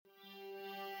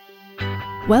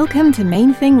Welcome to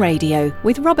Main Thing Radio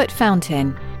with Robert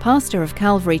Fountain, pastor of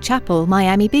Calvary Chapel,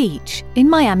 Miami Beach, in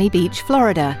Miami Beach,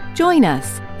 Florida. Join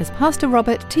us as Pastor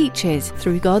Robert teaches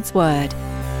through God's Word.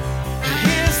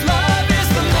 His love is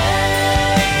the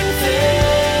main thing.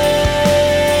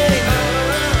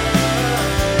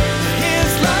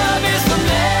 His love is the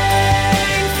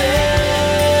main thing.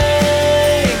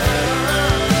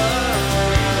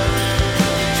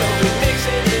 So we're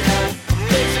mixing it up,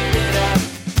 mixing it up.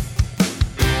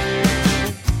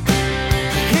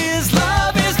 His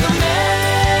love is the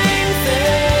main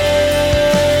thing.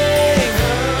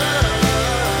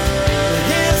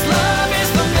 His love is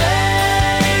the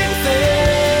main thing.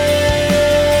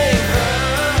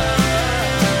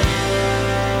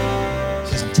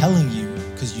 He says, I'm telling you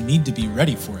because you need to be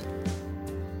ready for it.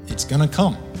 It's going to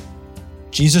come.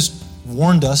 Jesus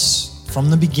warned us from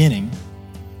the beginning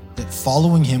that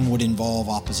following him would involve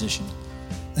opposition.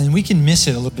 And we can miss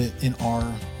it a little bit in our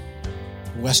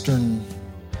Western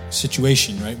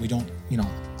situation, right? We don't,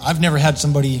 I've never had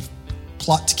somebody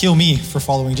plot to kill me for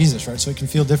following Jesus, right? So it can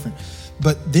feel different.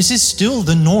 But this is still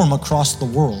the norm across the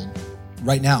world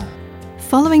right now.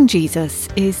 Following Jesus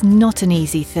is not an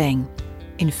easy thing.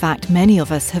 In fact, many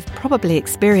of us have probably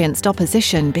experienced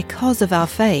opposition because of our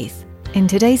faith. In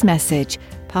today's message,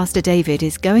 Pastor David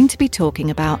is going to be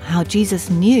talking about how Jesus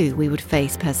knew we would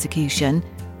face persecution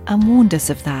and warned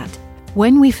us of that.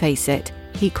 When we face it,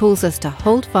 he calls us to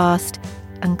hold fast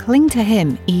and cling to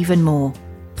him even more.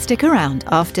 Stick around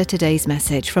after today's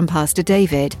message from Pastor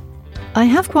David. I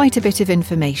have quite a bit of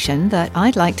information that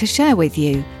I'd like to share with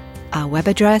you. Our web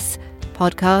address,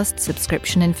 podcast,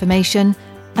 subscription information,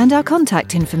 and our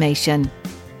contact information.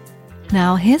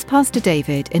 Now here's Pastor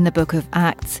David in the book of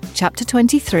Acts, chapter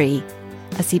 23,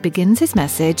 as he begins his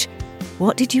message,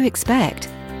 What Did You Expect?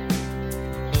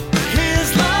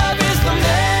 His love is the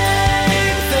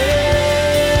main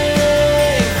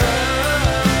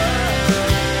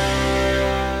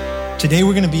thing. Today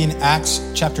we're going to be in Acts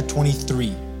chapter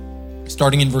 23,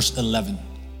 starting in verse 11.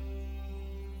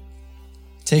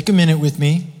 Take a minute with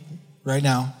me right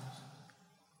now.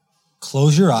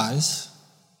 Close your eyes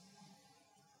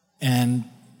and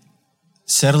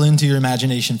settle into your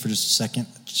imagination for just a second.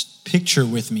 Just picture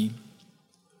with me,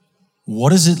 what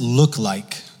does it look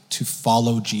like to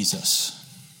follow Jesus?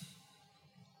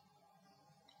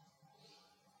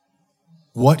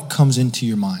 What comes into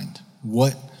your mind?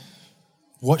 What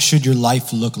should your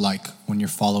life look like when you're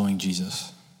following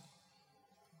Jesus?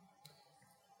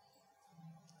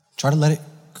 Try to let it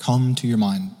come to your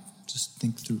mind. Just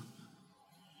think through.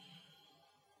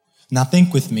 Now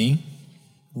think with me,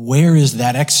 where is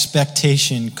that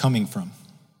expectation coming from?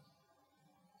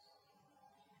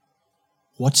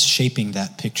 What's shaping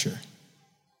that picture?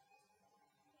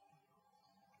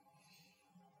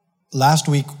 Last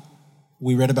week,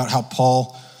 we read about how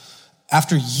Paul,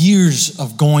 after years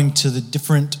of going to the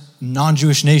different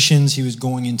non-Jewish nations, he was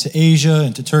going into Asia,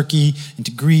 into Turkey,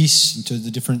 into Greece, into the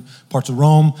different parts of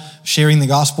Rome, sharing the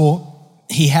gospel.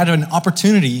 He had an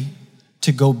opportunity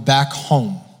to go back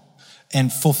home and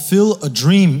fulfill a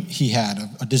dream he had,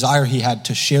 a desire he had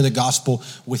to share the gospel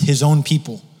with his own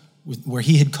people, where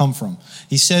he had come from.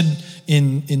 He said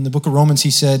in the book of Romans,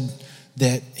 he said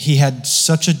that he had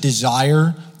such a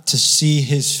desire to see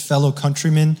his fellow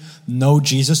countrymen know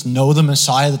Jesus, know the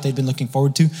Messiah that they'd been looking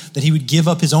forward to, that he would give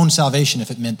up his own salvation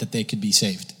if it meant that they could be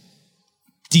saved.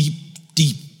 Deep,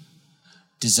 deep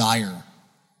desire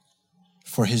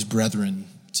for his brethren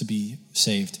to be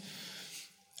saved.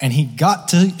 And he got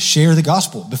to share the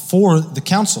gospel before the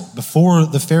council, before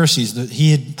the Pharisees that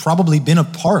he had probably been a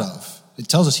part of. It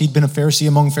tells us he'd been a Pharisee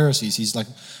among Pharisees. He's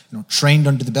trained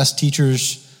under the best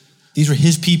teachers. These were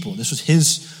his people. This was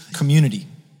his community.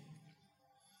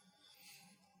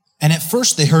 And at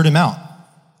first they heard him out.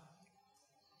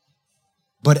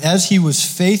 But as he was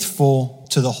faithful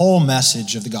to the whole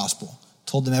message of the gospel,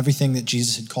 told them everything that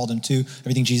Jesus had called him to,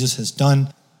 everything Jesus has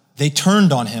done, they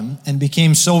turned on him and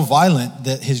became so violent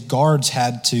that his guards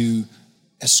had to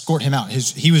escort him out.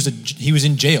 He was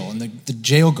in jail, and the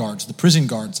jail guards, the prison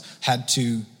guards, had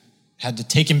to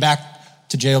take him back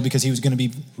to jail because he was going to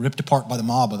be ripped apart by the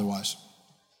mob otherwise.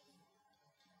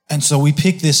 And so we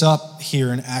pick this up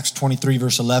here in Acts 23,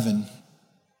 verse 11,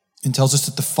 and tells us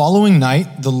that the following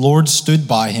night the Lord stood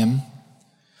by him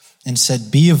and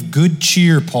said, "Be of good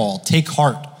cheer, Paul. Take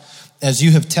heart. As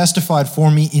you have testified for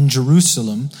me in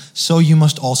Jerusalem, so you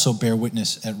must also bear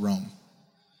witness at Rome."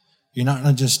 You're not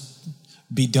going to just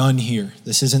be done here.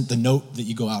 This isn't the note that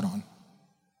you go out on.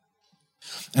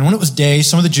 And when it was day,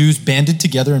 some of the Jews banded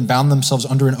together and bound themselves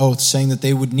under an oath, saying that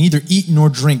they would neither eat nor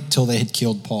drink till they had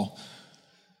killed Paul.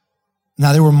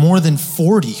 Now there were more than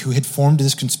 40 who had formed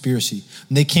this conspiracy.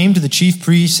 And they came to the chief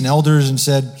priests and elders and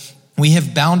said, "We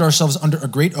have bound ourselves under a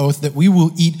great oath that we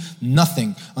will eat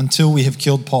nothing until we have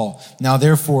killed Paul. Now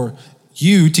therefore,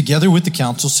 you, together with the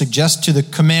council, suggest to the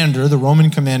commander, the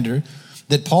Roman commander,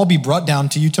 that Paul be brought down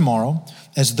to you tomorrow,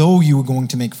 as though you were going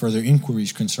to make further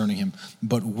inquiries concerning him.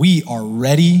 But we are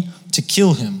ready to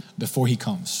kill him before he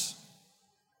comes."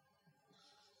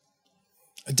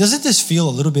 Doesn't this feel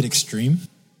a little bit extreme?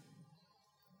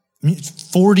 I mean,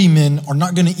 40 men are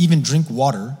not going to even drink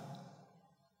water,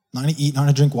 not going to eat, not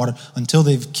going to drink water until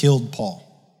they've killed Paul.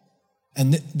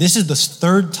 And this is the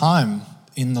third time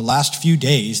in the last few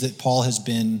days that Paul has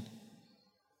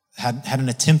had an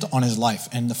attempt on his life.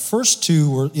 And the first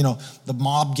two were, the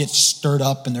mob gets stirred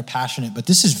up and they're passionate, but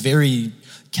this is very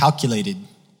calculated,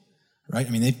 right? I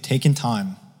mean, they've taken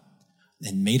time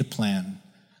and made a plan,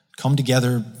 come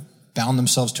together, bound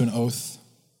themselves to an oath.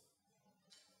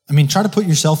 I mean, try to put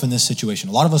yourself in this situation.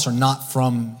 A lot of us are not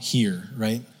from here,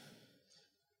 right?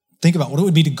 Think about what it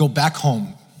would be to go back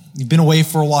home. You've been away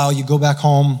for a while, you go back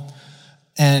home,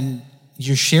 and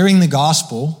you're sharing the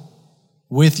gospel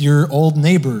with your old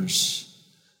neighbors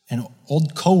and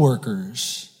old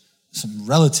coworkers, some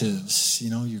relatives,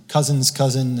 your cousin's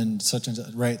cousin and such,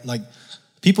 right? Like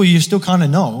people you still kind of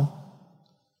know,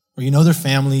 or you know their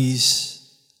families,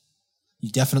 you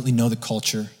definitely know the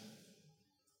culture.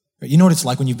 Right? You know what it's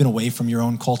like when you've been away from your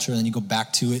own culture and then you go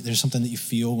back to it. There's something that you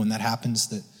feel when that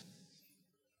happens,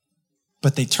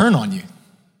 but they turn on you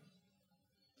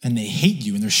and they hate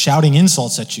you and they're shouting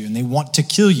insults at you and they want to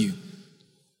kill you.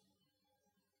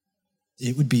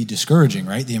 It would be discouraging,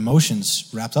 right? The emotions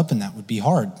wrapped up in that would be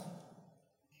hard.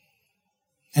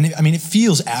 And it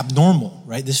feels abnormal,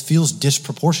 right? This feels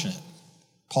disproportionate.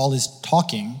 Paul is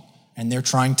talking and they're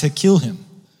trying to kill him.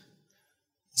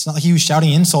 It's not like he was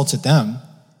shouting insults at them,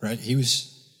 right? He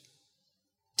was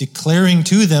declaring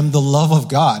to them the love of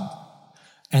God,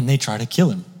 and they try to kill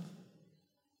him.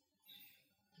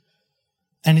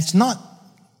 And it's not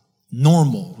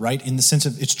normal, right? In the sense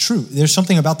of, it's true. There's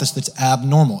something about this that's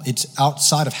abnormal. It's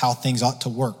outside of how things ought to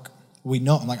work. We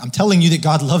know, I'm telling you that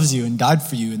God loves you and died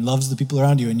for you and loves the people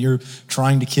around you, and you're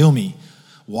trying to kill me.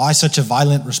 Why such a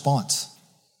violent response?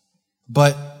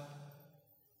 But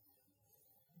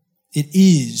it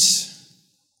is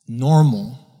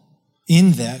normal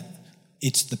in that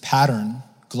it's the pattern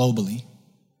globally,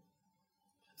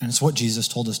 and it's what Jesus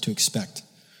told us to expect.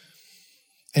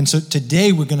 And so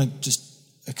today we're going to just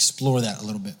explore that a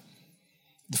little bit.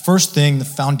 The first thing, the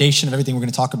foundation of everything we're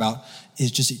going to talk about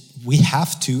is just we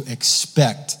have to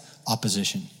expect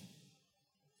opposition.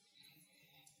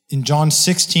 In John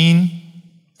 16,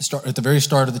 at the very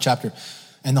start of the chapter,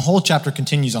 and the whole chapter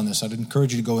continues on this. I'd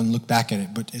encourage you to go and look back at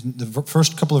it. But in the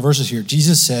first couple of verses here,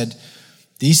 Jesus said,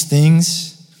 "These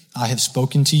things I have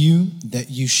spoken to you, that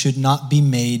you should not be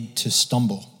made to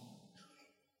stumble."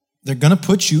 They're going to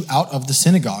put you out of the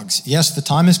synagogues. Yes, the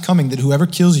time is coming that whoever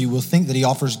kills you will think that he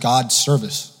offers God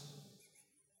service.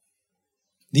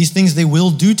 These things they will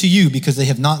do to you because they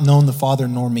have not known the Father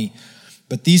nor me.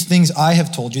 But these things I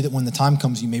have told you, that when the time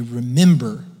comes you may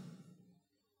remember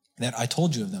that I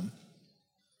told you of them.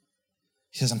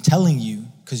 He says, I'm telling you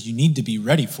because you need to be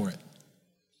ready for it.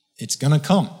 It's going to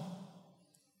come.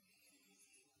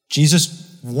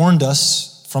 Jesus warned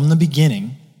us from the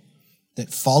beginning that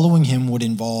following him would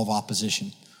involve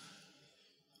opposition.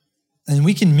 And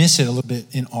we can miss it a little bit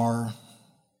in our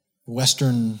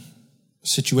Western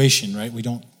situation, right? We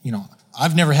don't,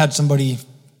 I've never had somebody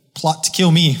plot to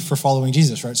kill me for following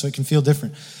Jesus, right? So it can feel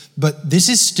different. But this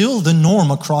is still the norm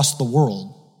across the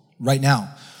world right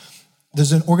now.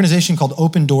 There's an organization called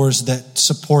Open Doors that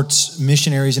supports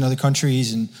missionaries in other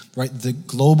countries, and right, the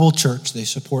global church, they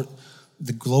support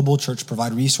the global church,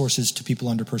 provide resources to people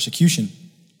under persecution.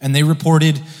 And they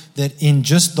reported that in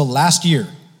just the last year,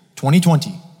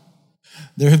 2020,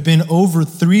 there have been over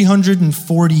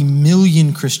 340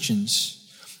 million Christians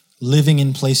living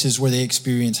in places where they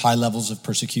experience high levels of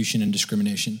persecution and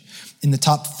discrimination. In the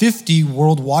top 50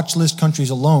 World Watch List countries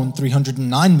alone,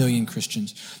 309 million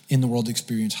Christians in the world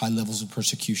experience high levels of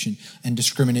persecution and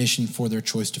discrimination for their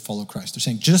choice to follow Christ. They're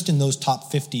saying just in those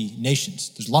top 50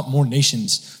 nations, there's a lot more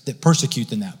nations that persecute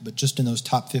than that, but just in those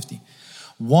top 50.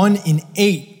 1 in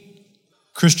 8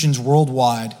 Christians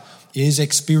worldwide is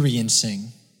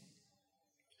experiencing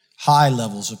high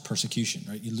levels of persecution,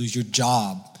 right? You lose your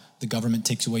job. The government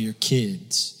takes away your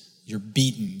kids, you're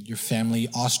beaten, your family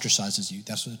ostracizes you.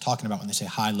 That's what they're talking about when they say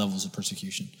high levels of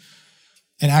persecution.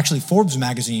 And actually, Forbes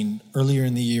magazine earlier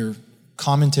in the year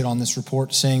commented on this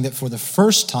report saying that for the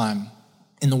first time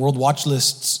in the World Watch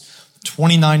List's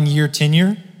 29-year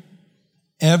tenure,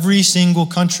 every single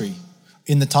country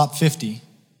in the top 50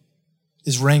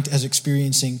 is ranked as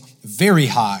experiencing very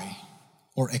high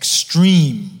or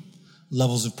extreme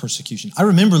levels of persecution. I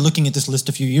remember looking at this list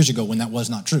a few years ago when that was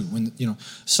not true. When,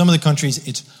 some of the countries,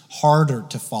 it's harder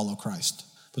to follow Christ.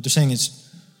 What they're saying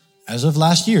is, as of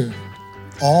last year,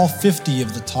 all 50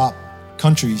 of the top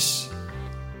countries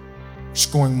are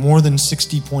scoring more than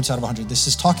 60 points out of 100. This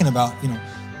is talking about,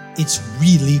 it's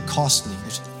really costly.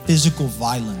 There's physical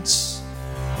violence.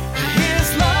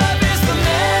 His love is the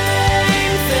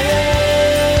main thing.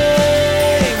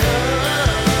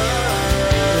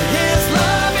 His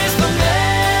love is the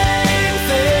main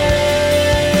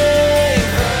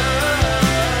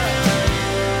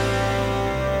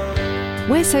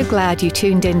thing. We're so glad you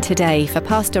tuned in today for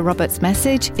Pastor Robert's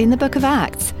message in the Book of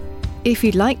Acts. If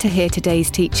you'd like to hear today's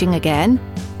teaching again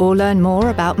or learn more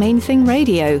about Main Thing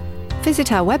Radio,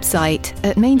 visit our website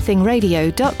at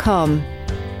mainthingradio.com.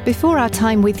 Before our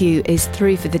time with you is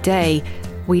through for the day,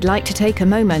 we'd like to take a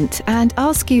moment and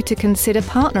ask you to consider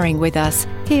partnering with us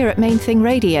here at Main Thing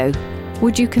Radio.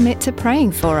 Would you commit to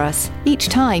praying for us each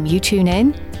time you tune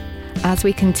in? As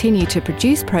we continue to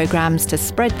produce programs to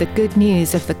spread the good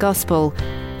news of the gospel,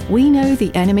 we know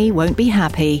the enemy won't be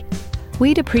happy.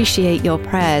 We'd appreciate your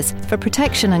prayers for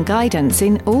protection and guidance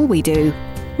in all we do.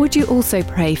 Would you also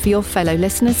pray for your fellow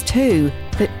listeners too,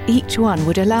 that each one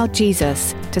would allow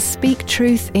Jesus to speak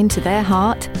truth into their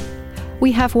heart?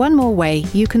 We have one more way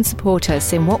you can support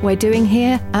us in what we're doing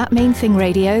here at Main Thing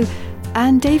Radio,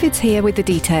 and David's here with the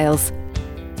details.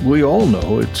 We all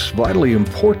know it's vitally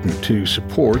important to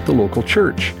support the local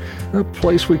church, a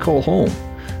place we call home.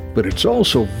 But it's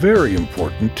also very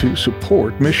important to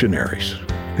support missionaries.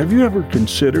 Have you ever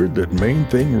considered that Main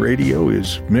Thing Radio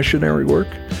is missionary work?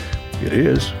 It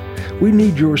is. We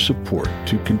need your support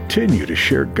to continue to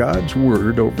share God's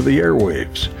Word over the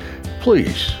airwaves.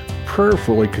 Please,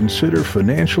 prayerfully consider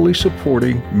financially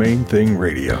supporting Main Thing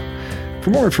Radio. For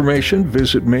more information,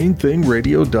 visit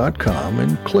mainthingradio.com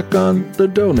and click on the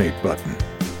Donate button.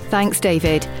 Thanks,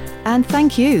 David, and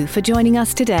thank you for joining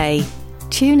us today.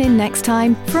 Tune in next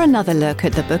time for another look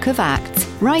at the Book of Acts,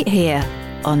 right here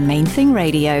on Main Thing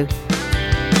Radio.